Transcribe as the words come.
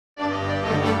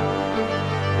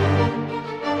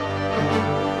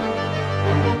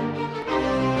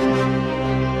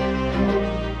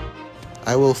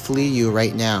I will flee you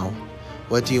right now.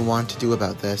 What do you want to do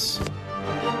about this?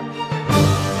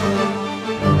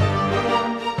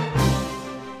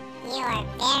 You are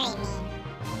very mean.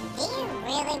 Do you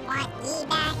really want E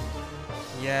back?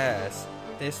 Yes,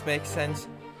 this makes sense.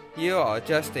 You are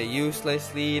just a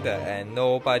useless leader and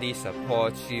nobody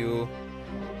supports you.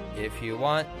 If you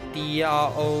want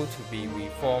DRO to be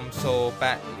reformed so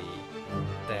badly,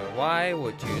 then why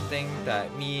would you think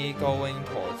that me going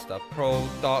towards the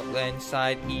pro-Dogland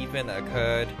side even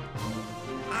occurred?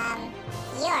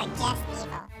 You are just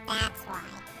evil, that's why.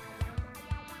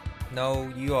 No,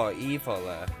 you are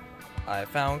eviler. I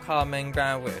found common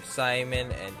ground with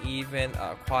Simon and even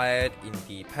acquired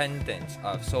independence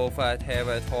of Sofa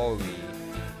territory.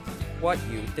 What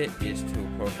you did is to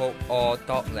provoke all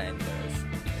Doglanders.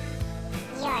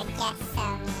 You are just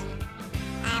so mean.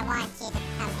 I want you to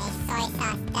become a soy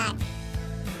sauce duck.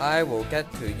 I will get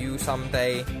to you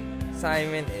someday.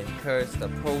 Simon encouraged the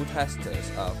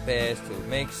protesters of Bears to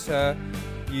make sure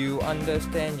you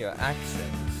understand your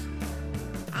actions.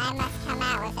 I must come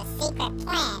out with a secret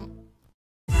plan.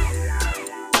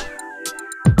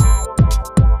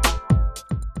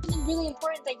 Something really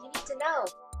important that you need to know.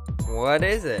 What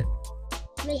is it?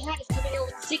 Grey Hat is coming out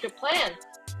with a secret plan.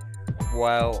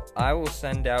 Well, I will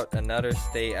send out another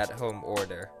stay-at-home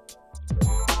order.